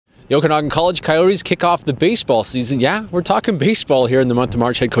The Okanagan College Coyotes kick off the baseball season. Yeah, we're talking baseball here in the month of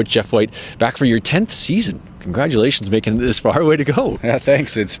March. Head coach Geoff White back for your 10th season. Congratulations, making it this far. Way to go. Yeah,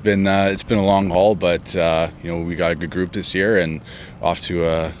 thanks. It's been a long haul, but we got a good group this year and off to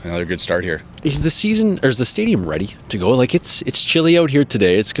another good start here. Is the season, or is the stadium ready to go? Like it's chilly out here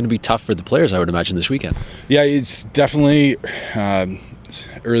today. It's going to be tough for the players, I would imagine, this weekend. Yeah, it's definitely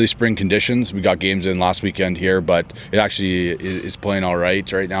early spring conditions. We got games in last weekend here, but it actually is playing all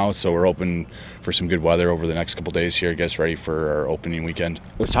right now. So we're hoping for some good weather over the next couple days here. Get us ready for our opening weekend.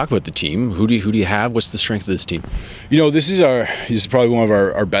 Let's talk about the team. Who do you have? What's the strength of this team? This is probably one of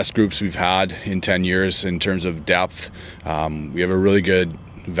our best groups we've had in 10 years in terms of depth. We have a really good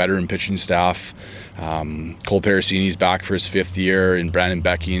veteran pitching staff. Cole Parasini's back for his 5th year, and Brandon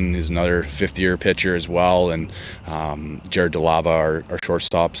Becking is another 5th-year pitcher as well, and Jared Delaba, our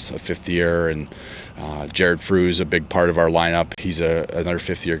shortstop's a 5th year, and Jared Frew is a big part of our lineup. He's another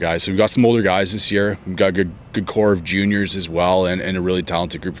 5th-year guy. So we've got some older guys this year. We've got a good core of juniors as well, and a really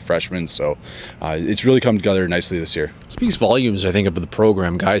talented group of freshmen. So it's really come together nicely this year. Speaks volumes, I think, of the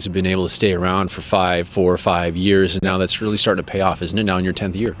program. Guys have been able to stay around for 4 or 5 years, and now that's really starting to pay off, isn't it, now in your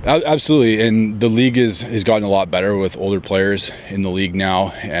 10th year? Absolutely, and the league has gotten a lot better with older players in the league now,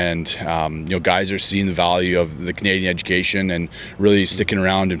 and guys are seeing the value of the Canadian education and really sticking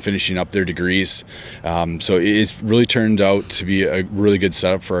around and finishing up their degrees. So it's really turned out to be a really good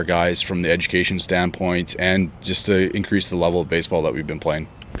setup for our guys from the education standpoint, and just to increase the level of baseball that we've been playing.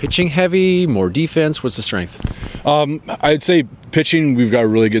 Pitching heavy, more defense. What's the strength? I'd say pitching, we've got a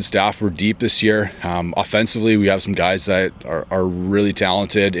really good staff. We're deep this year. Offensively, we have some guys that are really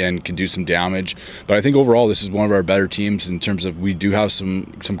talented and can do some damage. But I think overall, this is one of our better teams in terms of we do have some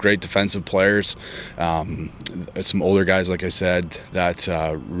great defensive players, some older guys, like I said, that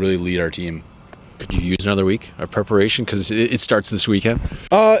really lead our team. Could you use another week of preparation because it starts this weekend?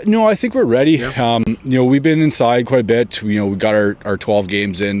 No, I think we're ready. Yeah. We've been inside quite a bit. We got our 12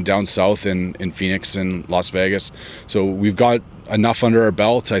 games in down south in Phoenix and Las Vegas. So we've got enough under our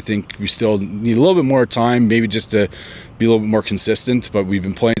belt. I think we still need a little bit more time, maybe just to be a little bit more consistent. But we've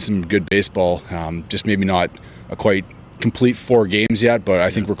been playing some good baseball, just maybe not a quite complete 4 games yet, but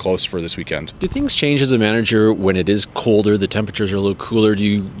I think we're close for this weekend. Do things change as a manager when it is colder, the temperatures are a little cooler? Do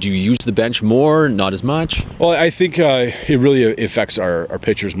you use the bench more, not as much? Well, I think it really affects our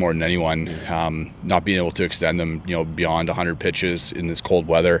pitchers more than anyone. Not being able to extend them, beyond 100 pitches in this cold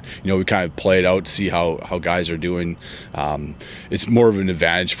weather. We kind of play it out, see how guys are doing. It's more of an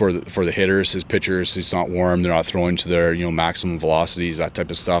advantage for the hitters as pitchers. It's not warm, they're not throwing to their maximum velocities, that type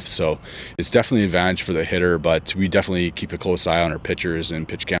of stuff. So it's definitely an advantage for the hitter, but we definitely keep a close eye on our pitchers and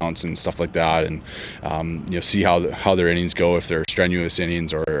pitch counts and stuff like that, and see how their innings go, if they're strenuous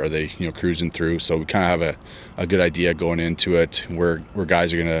innings or are they cruising through. So we kind of have a good idea going into it where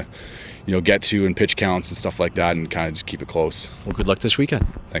guys are going to get to and pitch counts and stuff like that, and kind of just keep it close. Well, good luck this weekend.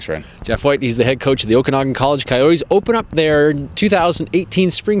 Thanks, Ryan. Geoff White, he's the head coach of the Okanagan College Coyotes. Open up their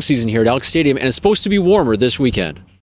 2018 spring season here at Elks Stadium, and it's supposed to be warmer this weekend.